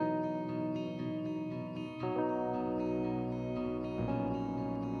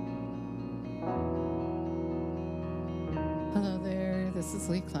this is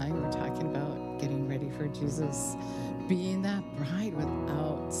Lee Klein. We're talking about getting ready for Jesus, being that bride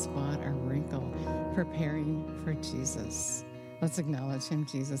without spot or wrinkle, preparing for Jesus. Let's acknowledge him,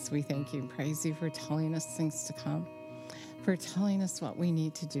 Jesus. We thank you and praise you for telling us things to come, for telling us what we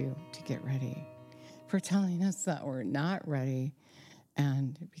need to do to get ready, for telling us that we're not ready,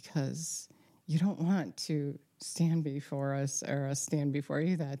 and because you don't want to stand before us or us stand before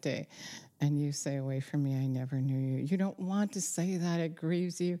you that day and you say, away from me, I never knew you. You don't want to say that. It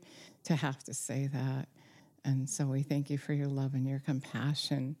grieves you to have to say that. And so we thank you for your love and your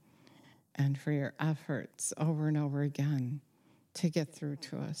compassion and for your efforts over and over again to get through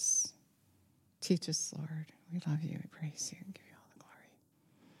to us. Teach us, Lord. We love you. We praise you and give you all the glory.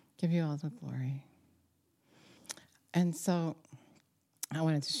 Give you all the glory. And so I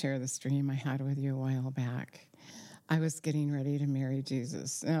wanted to share this dream I had with you a while back. I was getting ready to marry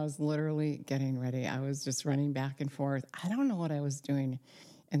Jesus, and I was literally getting ready. I was just running back and forth. I don't know what I was doing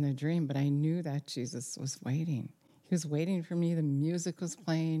in the dream, but I knew that Jesus was waiting. He was waiting for me. The music was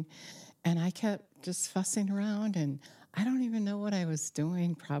playing, and I kept just fussing around, and I don't even know what I was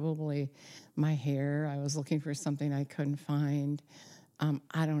doing. Probably my hair. I was looking for something I couldn't find.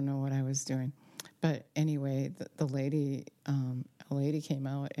 I don't know what I was doing. But anyway, a lady came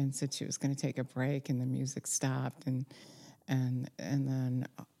out and said she was going to take a break, and the music stopped, and then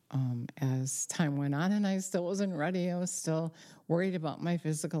as time went on, and I still wasn't ready. I was still worried about my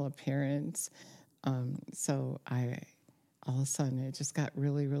physical appearance. So all of a sudden, it just got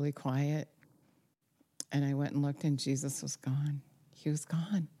really, really quiet, and I went and looked, and Jesus was gone. He was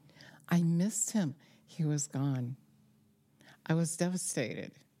gone. I missed him. He was gone. I was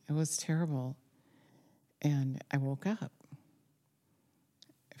devastated. It was terrible. And I woke up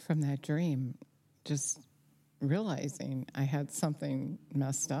from that dream just realizing I had something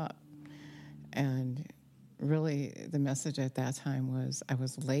messed up. And really the message at that time was I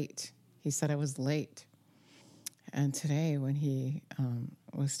was late. He said I was late. And today when he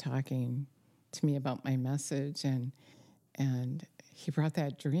was talking to me about my message and he brought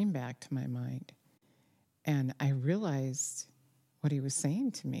that dream back to my mind, and I realized what he was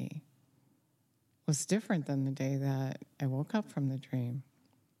saying to me was different than the day that I woke up from the dream.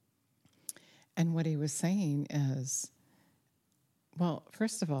 And what he was saying is, well,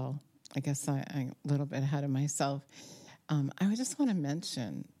 first of all, I guess I'm a little bit ahead of myself. I just want to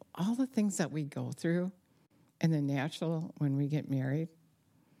mention all the things that we go through in the natural when we get married.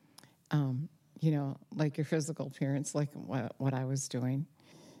 Like your physical appearance, like what I was doing.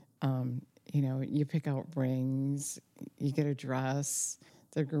 You pick out rings, you get a dress,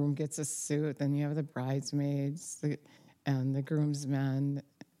 the groom gets a suit, then you have the bridesmaids and the groomsmen,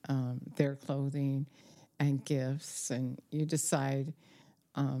 their clothing and gifts, and you decide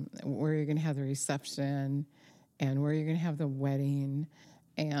where you're going to have the reception and where you're going to have the wedding,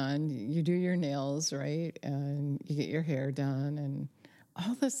 and you do your nails, right, and you get your hair done and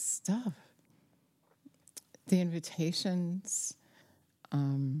all this stuff. The invitations,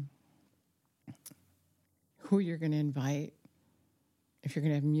 who you're going to invite. If you're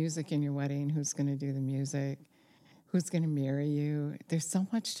going to have music in your wedding, who's going to do the music? Who's going to marry you? There's so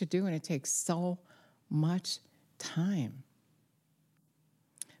much to do, and it takes so much time.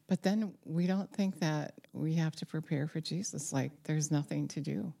 But then we don't think that we have to prepare for Jesus, like there's nothing to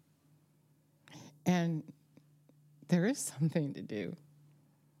do. And there is something to do.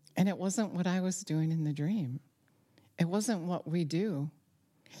 And it wasn't what I was doing in the dream. It wasn't what we do.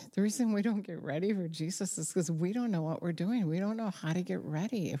 The reason we don't get ready for Jesus is because we don't know what we're doing. We don't know how to get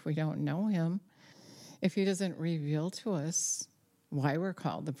ready if we don't know him, if he doesn't reveal to us why we're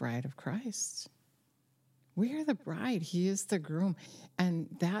called the bride of Christ. We are the bride. He is the groom. And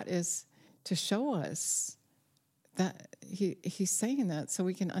that is to show us that he's saying that so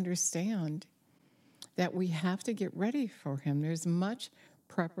we can understand that we have to get ready for him. There's much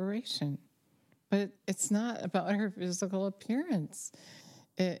preparation, but it's not about our physical appearance.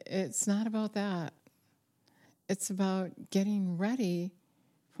 It's not about that. It's about getting ready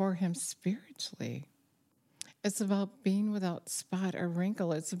for him spiritually. It's about being without spot or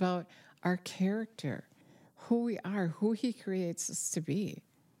wrinkle. It's about our character, who we are, who he creates us to be,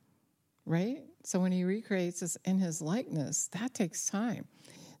 right? So when he recreates us in his likeness, that takes time.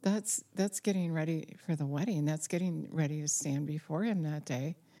 That's getting ready for the wedding. That's getting ready to stand before him that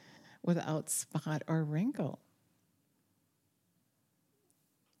day without spot or wrinkle.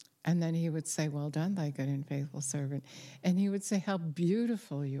 And then he would say, well done, thy good and faithful servant. And he would say, how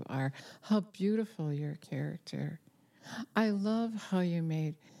beautiful you are, how beautiful your character. I love how you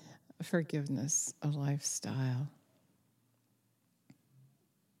made forgiveness a lifestyle.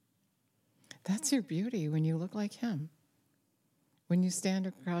 That's your beauty when you look like him. When you stand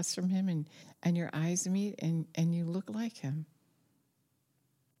across from him and your eyes meet and you look like him.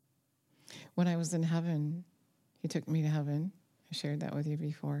 When I was in heaven, he took me to heaven. I shared that with you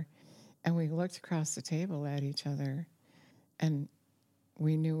before. And we looked across the table at each other and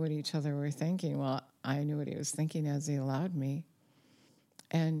we knew what each other were thinking. Well, I knew what he was thinking as he allowed me.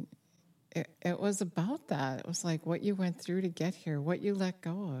 And it was about that. It was like what you went through to get here, what you let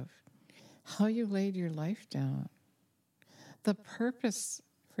go of, how you laid your life down, the purpose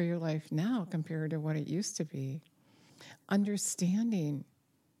for your life now compared to what it used to be, understanding.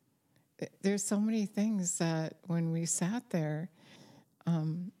 There's so many things that when we sat there,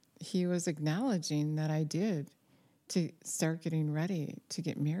 he was acknowledging that I did to start getting ready to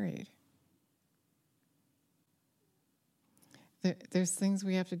get married. There's things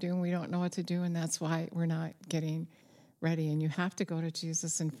we have to do and we don't know what to do, and that's why we're not getting ready. And you have to go to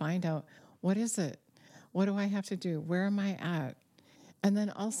Jesus and find out, what is it? What do I have to do? Where am I at? And then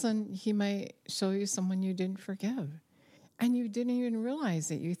all of a sudden, he might show you someone you didn't forgive. And you didn't even realize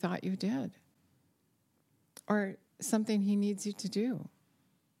that you thought you did. Or something he needs you to do.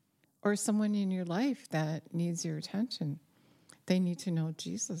 Or someone in your life that needs your attention. They need to know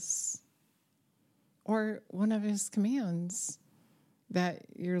Jesus. Or one of his commands that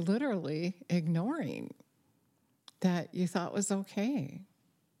you're literally ignoring, that you thought was okay.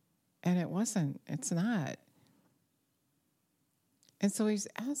 And it wasn't. It's not. And so he's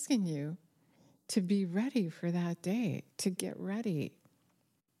asking you to be ready for that day, to get ready.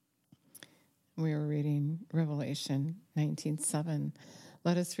 We were reading Revelation 19:7.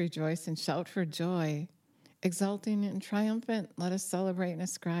 Let us rejoice and shout for joy. Exulting and triumphant, let us celebrate and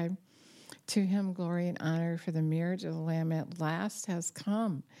ascribe to him glory and honor, for the marriage of the Lamb at last has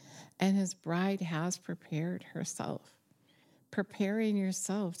come, and his bride has prepared herself. Preparing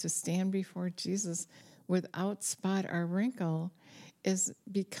yourself to stand before Jesus without spot or wrinkle is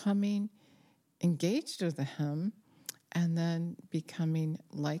becoming engaged with him and then becoming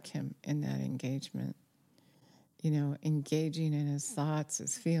like him in that engagement. Engaging in his thoughts,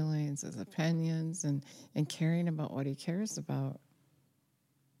 his feelings, his opinions, and caring about what he cares about.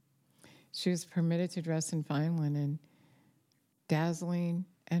 She was permitted to dress in fine linen, dazzling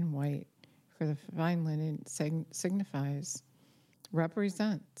and white, for the fine linen signifies,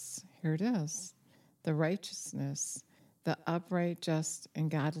 represents, here it is, the righteousness, the upright, just,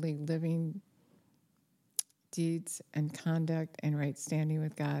 and godly living deeds and conduct and right standing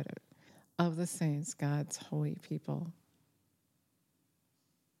with God of the saints, God's holy people.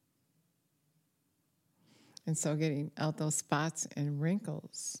 And so getting out those spots and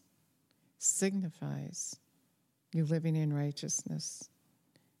wrinkles signifies you living in righteousness,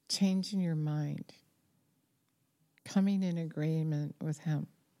 changing your mind, coming in agreement with him,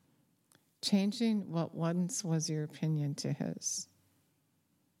 changing what once was your opinion to his,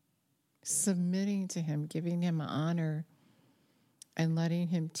 submitting to him, giving him honor, and letting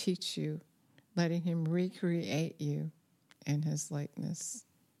him teach you, letting him recreate you in his likeness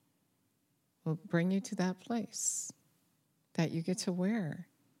will bring you to that place that you get to wear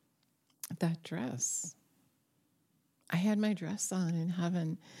that dress. I had my dress on in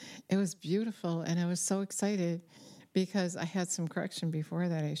heaven. It was beautiful, and I was so excited because I had some correction before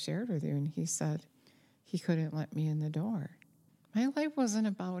that I shared with you, and he said he couldn't let me in the door. My life wasn't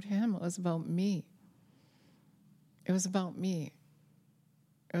about him. It was about me. It was about me.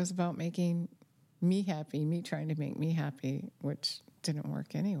 It was about making me happy, me trying to make me happy, which didn't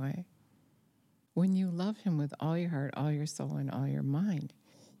work anyway. When you love him with all your heart, all your soul, and all your mind,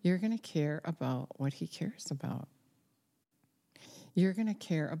 you're going to care about what he cares about. You're going to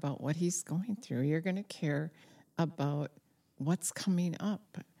care about what he's going through. You're going to care about what's coming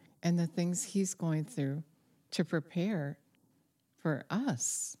up and the things he's going through to prepare for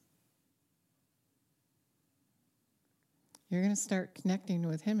us. You're going to start connecting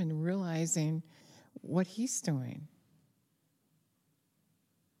with him and realizing what he's doing.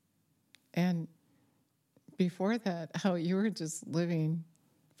 And before that, how you were just living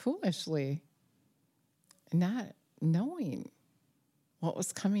foolishly, not knowing what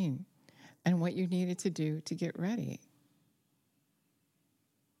was coming and what you needed to do to get ready.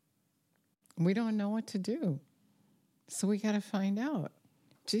 We don't know what to do, so we got to find out.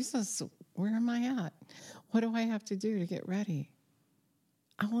 Jesus, where am I at? What do I have to do to get ready?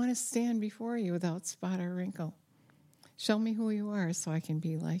 I want to stand before you without spot or wrinkle. Show me who you are so I can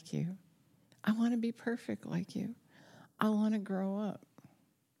be like you. I want to be perfect like you. I want to grow up.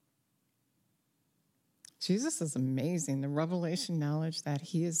 Jesus is amazing. The revelation knowledge that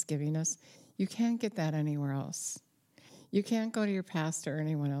he is giving us, you can't get that anywhere else. You can't go to your pastor or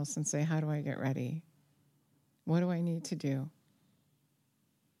anyone else and say, how do I get ready? What do I need to do?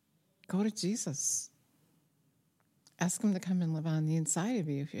 Go to Jesus. Ask him to come and live on the inside of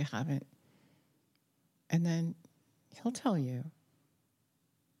you if you haven't. And then he'll tell you.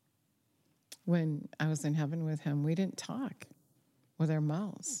 When I was in heaven with him, we didn't talk with our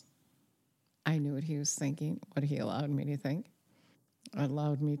mouths. I knew what he was thinking, what he allowed me to think,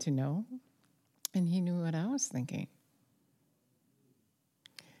 allowed me to know, and he knew what I was thinking.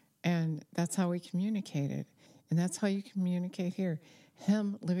 And that's how we communicated. And that's how you communicate here.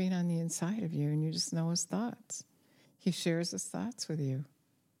 Him living on the inside of you, and you just know his thoughts. He shares his thoughts with you.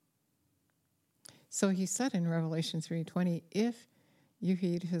 So he said in Revelation 3:20, if you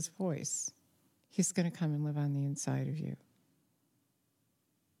heed his voice, he's going to come and live on the inside of you.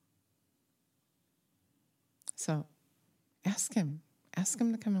 So ask him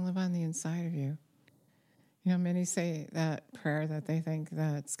to come and live on the inside of you. You know, many say that prayer that they think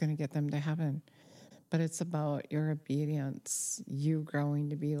that's going to get them to heaven, but it's about your obedience, you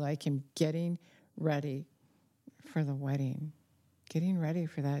growing to be like him, getting ready for the wedding, getting ready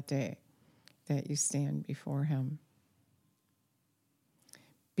for that day that you stand before him.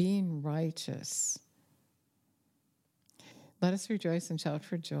 Being righteous. Let us rejoice and shout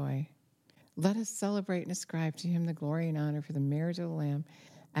for joy. Let us celebrate and ascribe to him the glory and honor, for the marriage of the Lamb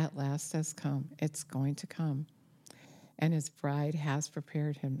at last has come. It's going to come. And his bride has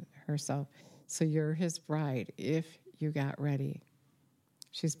prepared herself. So you're his bride if you got ready.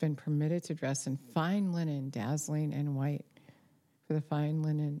 She's been permitted to dress in fine linen, dazzling and white. For the fine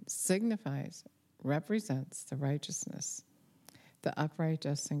linen signifies, represents the righteousness, the upright,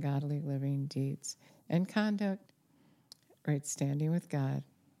 just, and godly living deeds and conduct, right standing with God.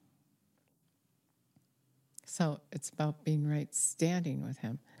 So it's about being right standing with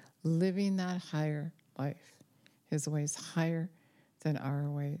him, living that higher life, his ways higher than our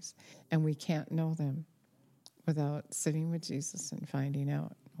ways. And we can't know them without sitting with Jesus and finding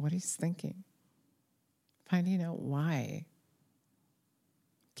out what he's thinking, finding out why.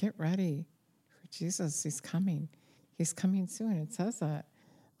 Get ready for Jesus. He's coming. He's coming soon. It says that.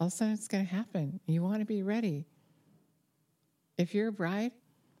 All of a sudden it's going to happen. You want to be ready. If you're a bride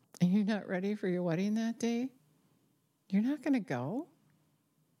and you're not ready for your wedding that day, you're not going to go.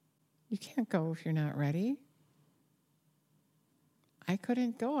 You can't go if you're not ready. I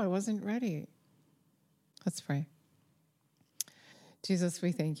couldn't go. I wasn't ready. Let's pray. Jesus,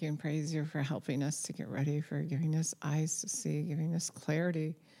 we thank you and praise you for helping us to get ready, for giving us eyes to see, giving us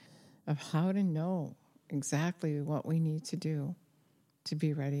clarity of how to know exactly what we need to do to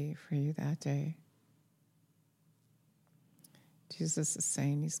be ready for you that day. Jesus is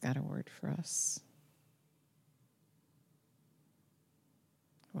saying he's got a word for us.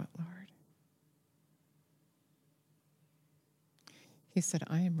 What, Lord? He said,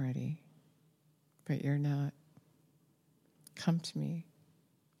 I am ready, but you're not. Come to me,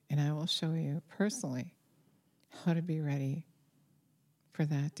 and I will show you personally how to be ready for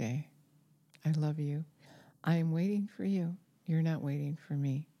that day. I love you. I am waiting for you. You're not waiting for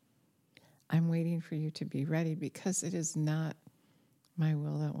me. I'm waiting for you to be ready, because it is not my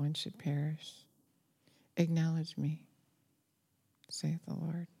will that one should perish. Acknowledge me, saith the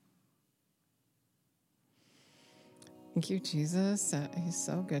Lord. Thank you, Jesus, that he's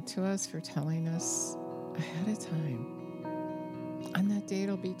so good to us, for telling us ahead of time. On that day,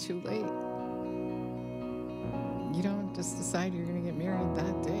 it'll be too late. You don't just decide you're going to get married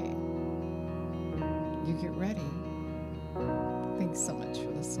that day. You get ready. Thanks so much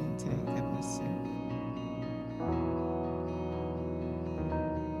for listening today. God bless you.